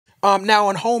Now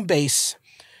on home base,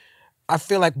 I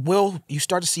feel like you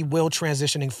start to see Will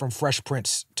transitioning from Fresh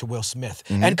Prince to Will Smith,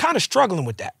 and kind of struggling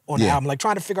with that on the album, like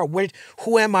trying to figure out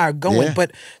who am I going. Yeah.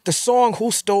 But the song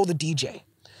 "Who Stole the DJ,"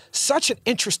 such an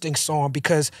interesting song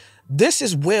because this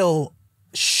is Will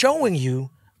showing you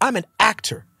I'm an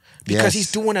actor. Because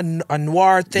he's doing a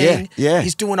noir thing. Yeah.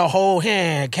 He's doing a whole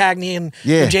Cagney and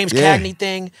James Cagney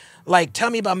thing. Like, tell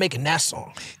me about making that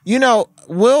song. You know,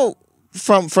 Will,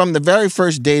 from the very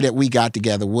first day that we got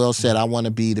together, Will said, I want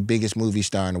to be the biggest movie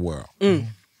star in the world.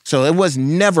 So it was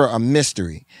never a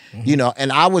mystery, you know,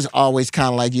 and I was always kind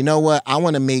of like, you know what? I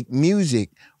want to make music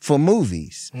for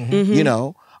movies, you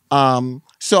know?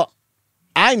 So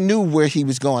I knew where he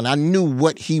was going. I knew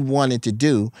what he wanted to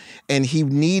do, and he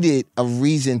needed a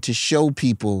reason to show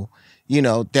people, you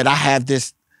know, that I have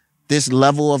this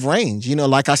level of range. You know,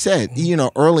 like I said, you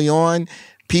know, early on,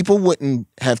 people wouldn't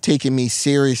have taken me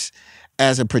serious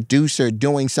as a producer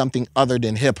doing something other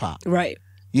than hip hop. Right.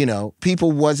 You know,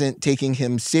 people wasn't taking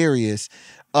him serious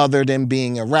other than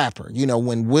being a rapper. You know,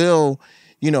 when Will,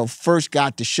 you know, first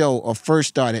got the show or first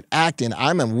started acting, I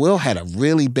remember Will had a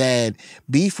really bad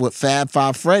beef with Fab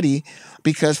Five Freddy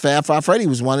because Fab Five Freddy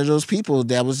was one of those people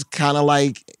that was kind of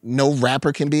like, no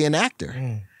rapper can be an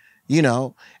actor, you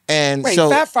know? And Wait,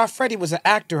 so, Fab Five Freddy was an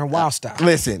actor in Wild Style.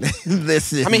 Listen.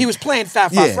 I mean, he was playing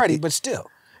Fab Five Freddy, but still.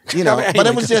 You know, but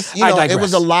it was just, you know, it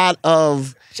was a lot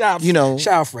of, you know.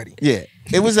 Shout out Freddy. Yeah.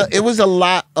 It was a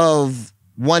lot of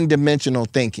one-dimensional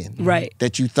thinking. Right.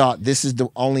 That you thought this is the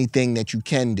only thing that you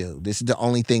can do. This is the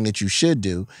only thing that you should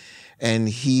do. And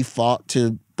he fought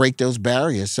to break those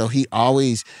barriers. So he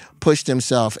always pushed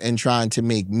himself in trying to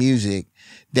make music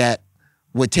that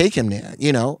would take him there.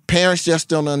 You know, parents just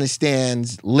don't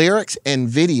understand lyrics and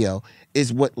video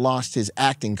is what lost his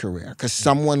acting career because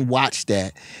someone watched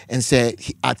that and said,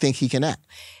 I think he can act.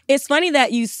 It's funny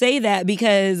that you say that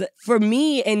because for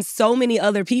me and so many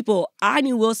other people, I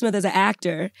knew Will Smith as an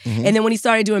actor. And then when he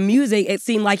started doing music, it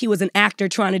seemed like he was an actor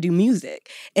trying to do music.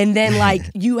 And then like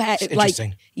you had like,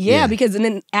 because and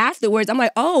then afterwards, I'm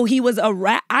like, oh, he was a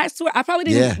rap. I swear, I probably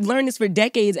didn't learn this for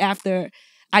decades after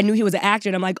I knew he was an actor.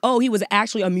 And I'm like, oh, he was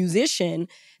actually a musician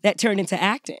that turned into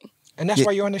acting. And that's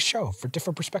why you're on this show, for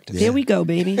different perspectives. There we go,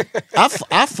 baby.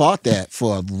 I fought that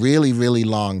for a really, really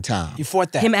long time. You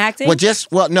fought that? Him acting?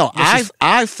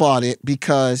 I fought it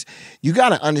because you got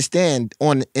to understand,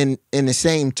 in the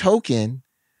same token,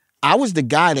 I was the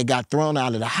guy that got thrown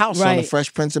out of the house on the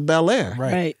Fresh Prince of Bel-Air.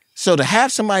 Right. So to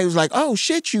have somebody who's like, oh,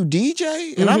 shit, you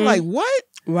DJ? And I'm like, what?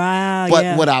 Wow,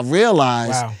 But what I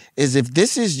realized is if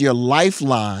this is your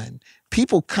lifeline,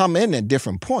 people come in at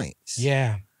different points.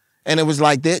 Yeah. And it was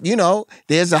like that, you know,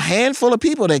 there's a handful of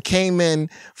people that came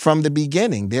in from the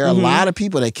beginning. There are a lot of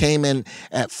people that came in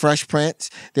at Fresh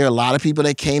Prince. There are a lot of people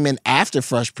that came in after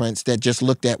Fresh Prince that just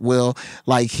looked at Will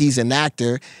like he's an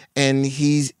actor and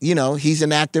he's, you know, he's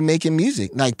an actor making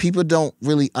music. Like people don't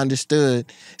really understand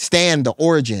the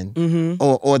origin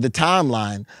or the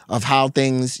timeline of how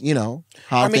things, you know,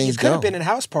 how things go. I mean, you could have been in a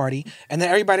house party and then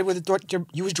everybody would have thought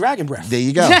you was Dragon Breath. There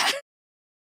you go.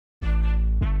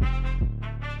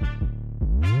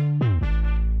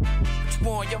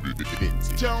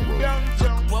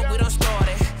 What we done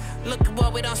started, look at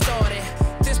what we done started.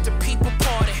 This the people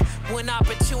party. When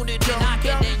opportunity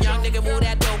knocking, then young nigga move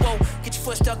that door. Whoa, get your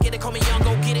foot stuck, get it, call me young,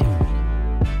 go get it.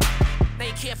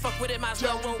 They can't fuck with it, might as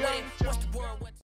well roll with it.